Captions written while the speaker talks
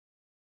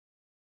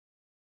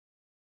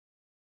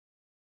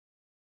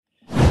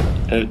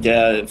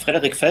Der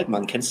Frederik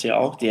Feldmann, kennst du ja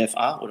auch,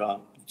 DFA oder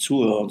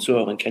Zuhörer und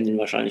Zuhörerinnen kennen ihn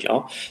wahrscheinlich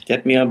auch. Der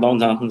hat mir bei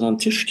unserem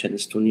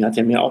Tischtennisturnier, hat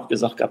er mir auch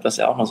gesagt gehabt, dass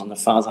er auch mal so eine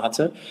Phase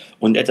hatte.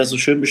 Und er hat das so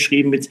schön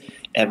beschrieben mit,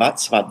 er war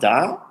zwar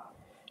da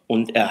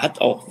und er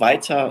hat auch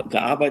weiter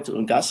gearbeitet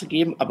und Gas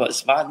gegeben, aber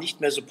es war nicht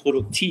mehr so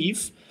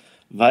produktiv,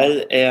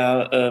 weil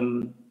er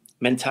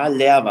mental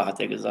leer war, hat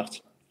er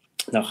gesagt.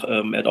 Er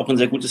hat auch ein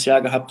sehr gutes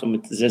Jahr gehabt und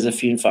mit sehr, sehr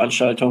vielen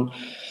Veranstaltungen.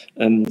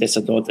 Der ist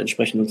ja dort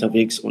entsprechend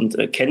unterwegs und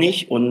kenne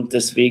ich. Und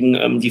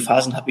deswegen, die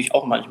Phasen habe ich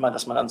auch manchmal,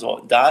 dass man dann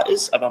so da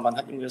ist, aber man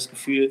hat irgendwie das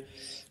Gefühl,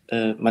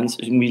 man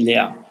ist irgendwie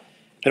leer.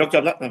 Herr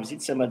Dr. Blattner, wie sieht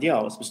es denn bei dir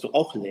aus? Bist du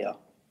auch leer?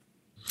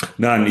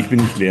 Nein, ich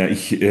bin nicht leer.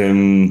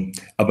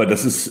 Aber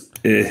das ist,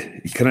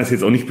 ich kann das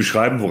jetzt auch nicht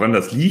beschreiben, woran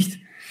das liegt.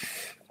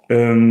 Ich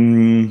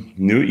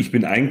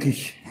bin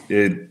eigentlich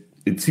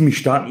ziemlich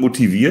stark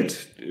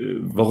motiviert,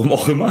 warum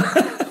auch immer.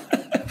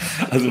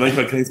 Also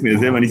manchmal kann ich es mir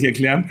selber nicht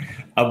erklären.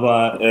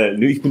 Aber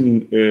ich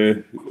bin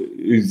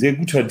sehr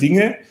guter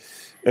Dinge.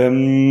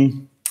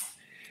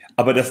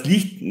 Aber das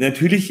liegt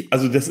natürlich,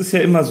 also das ist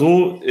ja immer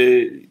so,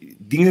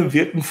 Dinge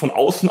wirken von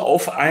außen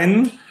auf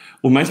einen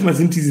und manchmal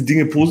sind diese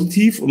Dinge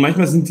positiv und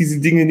manchmal sind diese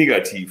Dinge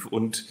negativ.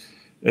 Und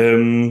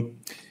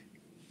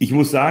ich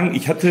muss sagen,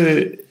 ich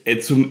hatte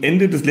zum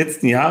Ende des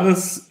letzten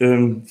Jahres,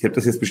 ich habe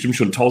das jetzt bestimmt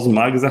schon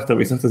 1000-mal gesagt,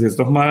 aber ich sage das jetzt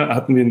nochmal,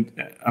 haben wir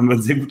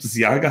ein sehr gutes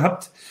Jahr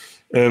gehabt.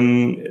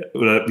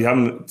 Wir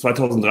haben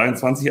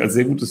 2023 als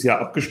sehr gutes Jahr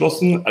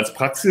abgeschlossen, als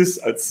Praxis,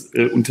 als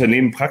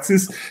Unternehmen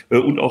Praxis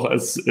und auch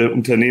als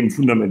Unternehmen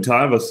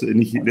fundamental, was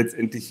nicht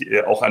letztendlich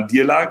auch an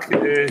dir lag.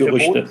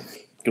 Gerüchte.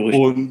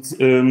 Und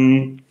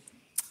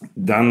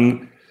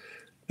dann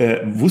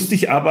wusste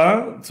ich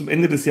aber zum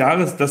Ende des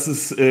Jahres, dass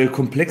es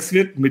komplex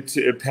wird mit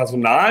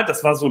Personal.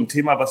 Das war so ein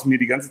Thema, was mir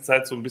die ganze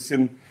Zeit so ein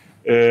bisschen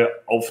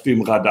auf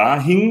dem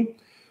Radar hing.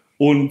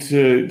 Und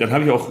dann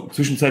habe ich auch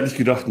zwischenzeitlich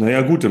gedacht,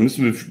 naja gut, dann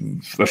müssen wir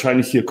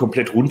wahrscheinlich hier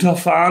komplett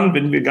runterfahren,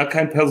 wenn wir gar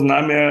kein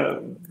Personal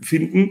mehr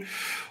finden.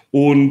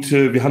 Und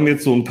wir haben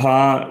jetzt so ein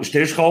paar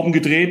Stellschrauben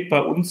gedreht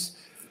bei uns.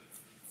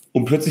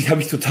 Und plötzlich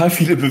habe ich total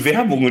viele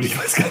Bewerbungen und ich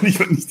weiß gar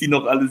nicht, wann ich die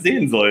noch alle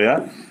sehen soll,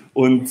 ja.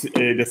 Und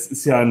das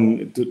ist ja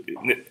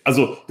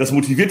also das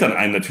motiviert dann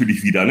einen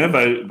natürlich wieder, ne?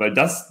 Weil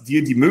das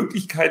dir die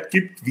Möglichkeit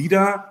gibt,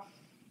 wieder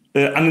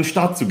an den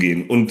Start zu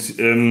gehen. Und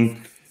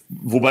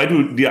wobei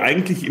du dir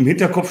eigentlich im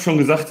Hinterkopf schon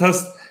gesagt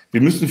hast,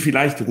 wir müssen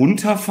vielleicht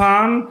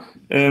runterfahren,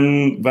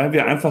 weil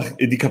wir einfach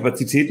die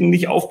Kapazitäten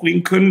nicht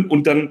aufbringen können.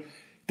 Und dann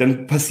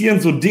passieren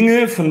so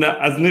Dinge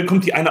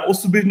kommt die eine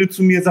Auszubildende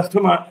zu mir, sagt,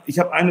 hör mal, ich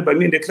habe eine bei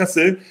mir in der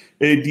Klasse,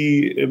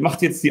 die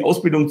macht jetzt die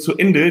Ausbildung zu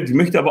Ende, die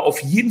möchte aber auf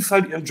jeden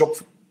Fall ihren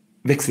Job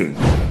wechseln.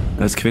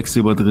 Da ist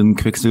Quecksilber drin,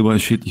 Quecksilber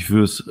ist schädlich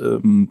fürs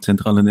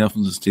zentrale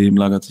Nervensystem,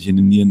 lagert sich in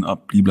den Nieren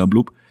ab,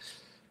 bliblablub.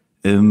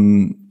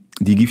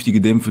 Die giftige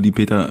Dämpfe, die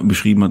Peter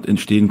beschrieben hat,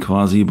 entstehen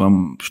quasi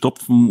beim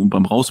Stopfen und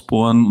beim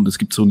Rausbohren. Und es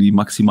gibt so die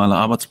maximale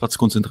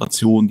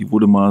Arbeitsplatzkonzentration, die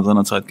wurde mal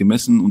seinerzeit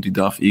gemessen und die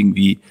darf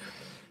irgendwie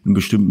einen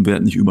bestimmten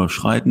Wert nicht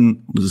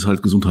überschreiten. Und das ist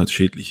halt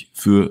gesundheitsschädlich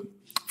für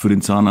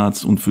den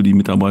Zahnarzt und für die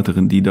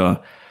Mitarbeiterin, die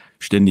da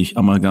ständig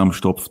Amalgam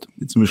stopft.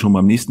 Jetzt sind wir schon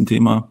beim nächsten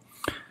Thema.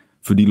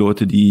 Für die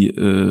Leute, die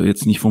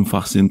jetzt nicht vom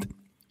Fach sind.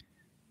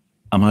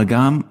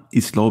 Amalgam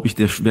ist, glaube ich,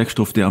 der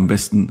Werkstoff, der am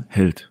besten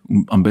hält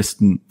und am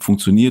besten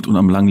funktioniert und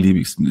am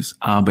langlebigsten ist.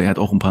 Aber er hat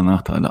auch ein paar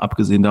Nachteile.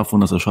 Abgesehen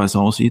davon, dass er scheiße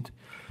aussieht,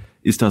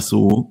 ist das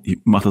so, ich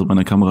mache das bei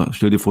einer Kamera,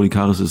 stell dir vor, die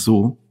Karies ist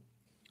so,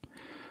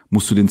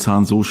 musst du den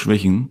Zahn so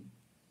schwächen,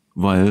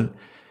 weil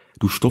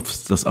du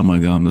stopfst das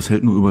Amalgam, das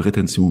hält nur über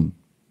Retention.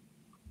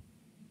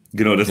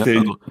 Genau, das ist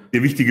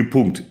der wichtige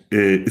Punkt.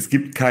 Es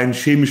gibt keinen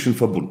chemischen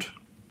Verbund.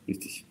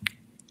 Richtig.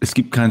 Es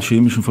gibt keinen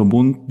chemischen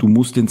Verbund, du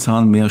musst den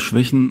Zahn mehr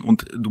schwächen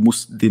und du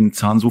musst den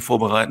Zahn so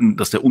vorbereiten,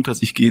 dass der unter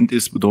sich gehend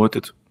ist.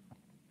 Bedeutet,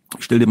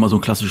 stell dir mal so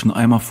einen klassischen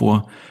Eimer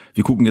vor,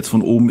 wir gucken jetzt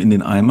von oben in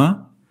den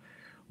Eimer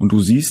und du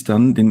siehst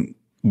dann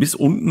bis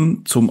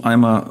unten zum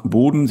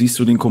Eimerboden, siehst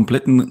du den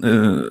kompletten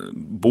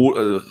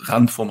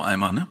Rand vom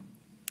Eimer. Ne?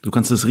 Du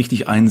kannst das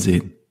richtig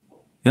einsehen.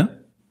 Ja?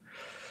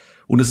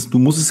 Und du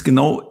musst es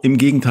genau im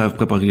Gegenteil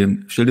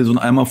präparieren. Stell dir so einen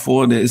Eimer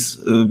vor, der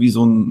ist wie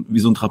so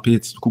ein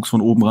Trapez. Du guckst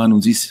von oben rein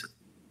und siehst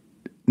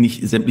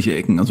nicht sämtliche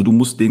Ecken. Also du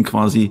musst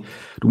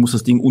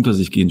das Ding unter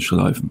sich gehen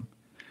schleifen.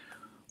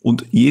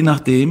 Und je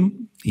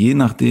nachdem,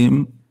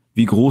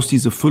 wie groß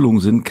diese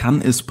Füllungen sind,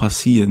 kann es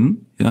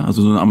passieren, ja,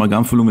 also so eine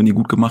Amalgamfüllung, wenn die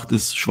gut gemacht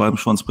ist,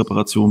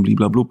 Schwalbenschwanzpräparation,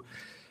 bliblablub,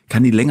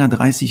 kann die länger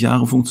 30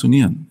 Jahre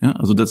funktionieren. Ja,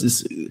 also das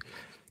ist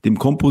dem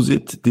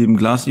Komposit, dem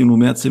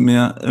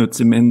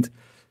Glas-Ionomer-Zement,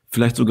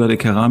 vielleicht sogar der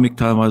Keramik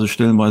teilweise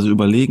stellenweise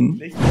überlegen.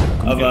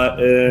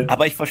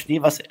 Aber ich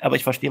verstehe, was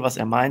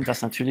er meint,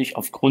 dass natürlich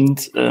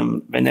aufgrund,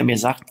 wenn er mir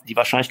sagt, die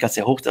Wahrscheinlichkeit ist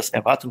sehr hoch, dass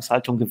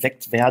Erwartungshaltungen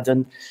geweckt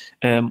werden,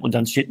 und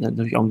dann steht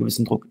natürlich auch ein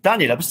gewissen Druck.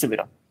 Daniel, da bist du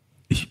wieder.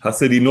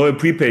 Hast du die neue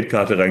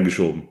Prepaid-Karte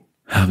reingeschoben?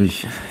 Habe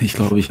ich. Ich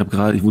glaube, ich habe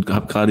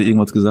gerade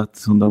irgendwas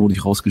gesagt und da wurde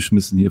ich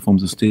rausgeschmissen hier vom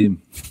System.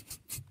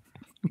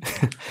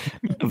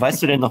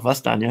 Weißt du denn noch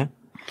was, Daniel?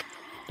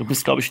 Du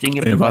bist, glaube ich, stehen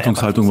geblieben.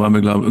 Erwartungshaltung waren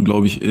wir,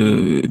 glaube ich,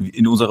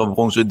 in unserer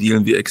Branche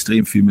dealen wir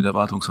extrem viel mit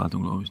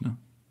Erwartungshaltung, glaube ich. Ne?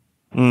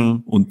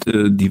 Mhm. Und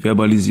die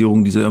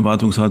Verbalisierung dieser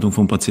Erwartungshaltung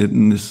vom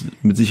Patienten ist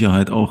mit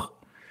Sicherheit auch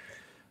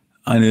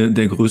eine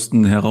der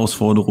größten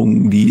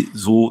Herausforderungen, die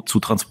so zu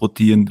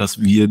transportieren,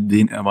 dass wir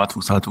den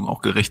Erwartungshaltungen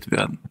auch gerecht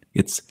werden.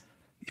 Jetzt,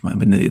 ich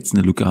meine, wenn du jetzt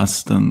eine Lücke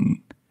hast,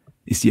 dann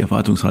ist die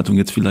Erwartungshaltung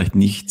jetzt vielleicht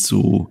nicht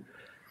so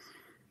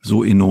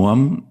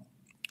enorm,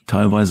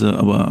 teilweise,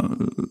 aber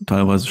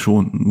teilweise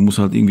schon. Du musst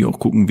halt irgendwie auch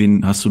gucken,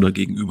 wen hast du da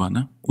gegenüber,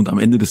 ne? Und am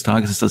Ende des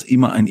Tages ist das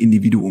immer ein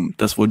Individuum.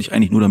 Das wollte ich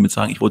eigentlich nur damit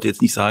sagen. Ich wollte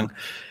jetzt nicht sagen,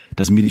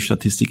 dass mir die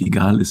Statistik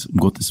egal ist, um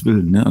Gottes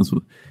Willen, ne?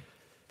 Also,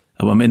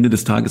 aber am Ende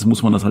des Tages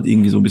muss man das halt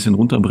irgendwie so ein bisschen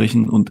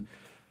runterbrechen. Und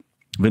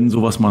wenn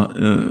sowas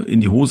mal in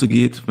die Hose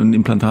geht, wenn ein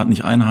Implantat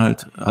nicht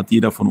einhält, hat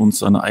jeder von uns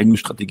seine eigene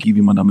Strategie,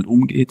 wie man damit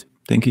umgeht,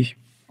 denke ich.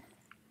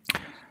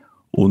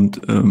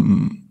 Und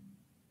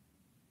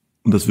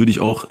das würde ich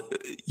auch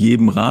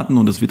jedem raten,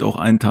 und das wird auch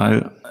ein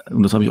Teil,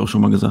 und das habe ich auch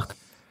schon mal gesagt,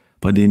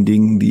 bei den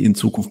Dingen, die in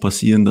Zukunft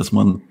passieren, dass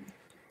man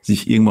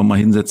sich irgendwann mal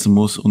hinsetzen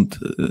muss und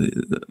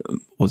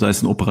sei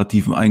es einen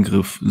operativen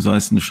Eingriff, sei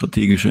es eine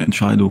strategische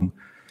Entscheidung,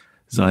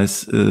 sei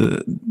es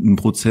ein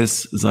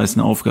Prozess, sei es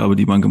eine Aufgabe,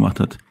 die man gemacht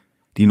hat,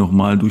 die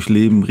nochmal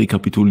durchleben,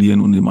 rekapitulieren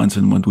und im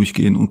Einzelnen mal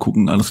durchgehen und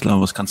gucken, alles klar,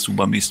 was kannst du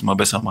beim nächsten Mal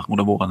besser machen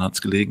oder woran hat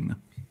es gelegen?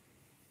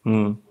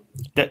 Ne?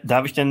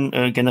 Darf ich denn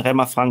generell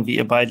mal fragen, wie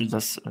ihr beide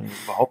das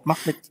überhaupt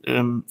macht mit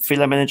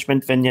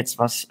Fehlermanagement, wenn jetzt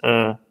was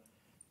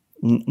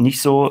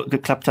nicht so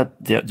geklappt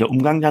hat, der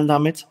Umgang dann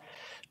damit?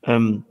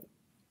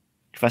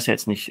 Ich weiß ja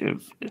jetzt nicht.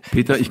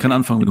 Peter, ich kann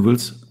anfangen, wenn du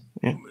willst.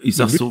 Ja. Ich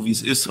sag's so, wie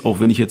es ist, auch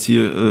wenn ich jetzt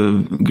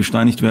hier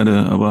gesteinigt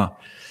werde, aber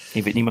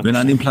wenn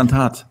ein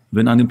Implantat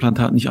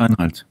nicht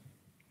einhält,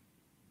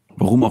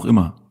 warum auch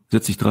immer,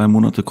 setze ich 3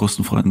 Monate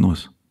kostenfrei ein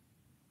neues.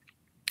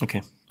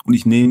 Okay. Und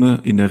ich nehme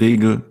in der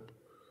Regel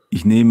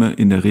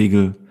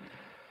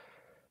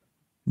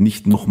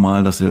nicht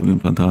nochmal dasselbe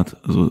Implantat.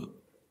 Also,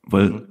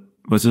 weil,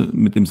 weißt du,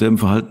 mit demselben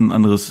Verhalten ein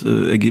anderes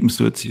Ergebnis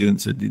zu erzielen,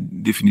 ist ja die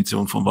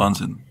Definition von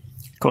Wahnsinn.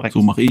 Korrekt.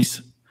 So mache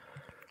ich's.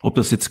 Ob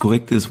das jetzt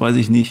korrekt ist, weiß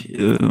ich nicht.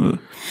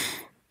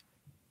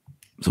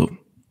 So.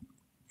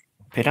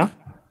 Peter?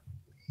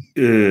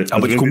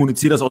 Aber ich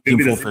kommuniziere das auch im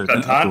Vorfeld.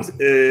 Wenn wir das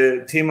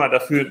Implantat-Thema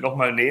dafür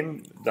nochmal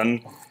nehmen, dann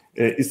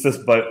ist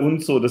das bei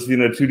uns so, dass wir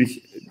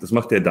natürlich, das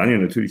macht der Daniel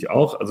natürlich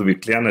auch, also wir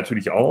klären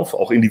natürlich auf,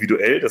 auch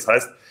individuell. Das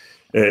heißt,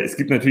 es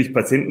gibt natürlich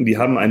Patienten, die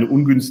haben eine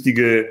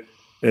ungünstige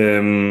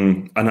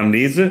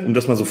Anamnese, um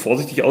das mal so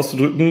vorsichtig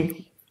auszudrücken.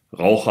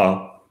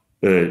 Raucher,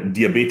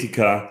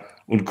 Diabetiker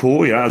und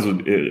Co. Ja, also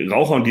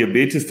Raucher und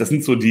Diabetes, das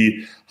sind so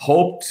die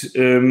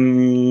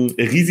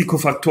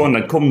Hauptrisikofaktoren.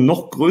 Dann kommen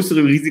noch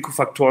größere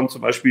Risikofaktoren,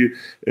 zum Beispiel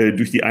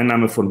durch die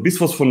Einnahme von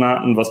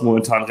Bisphosphonaten, was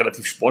momentan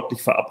relativ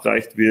sportlich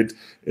verabreicht wird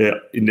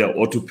in der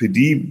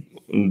Orthopädie.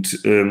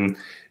 Und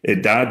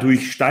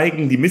dadurch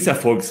steigen die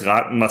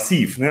Misserfolgsraten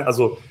massiv. Ne?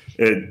 Also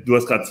du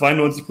hast gerade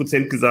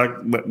 92%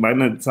 gesagt,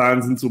 meine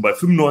Zahlen sind so bei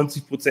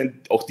 95%,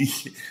 auch die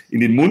ich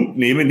in den Mund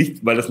nehme,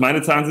 nicht weil das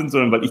meine Zahlen sind,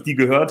 sondern weil ich die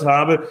gehört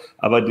habe,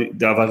 aber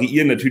da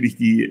variieren natürlich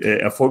die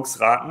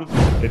Erfolgsraten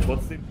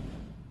trotzdem.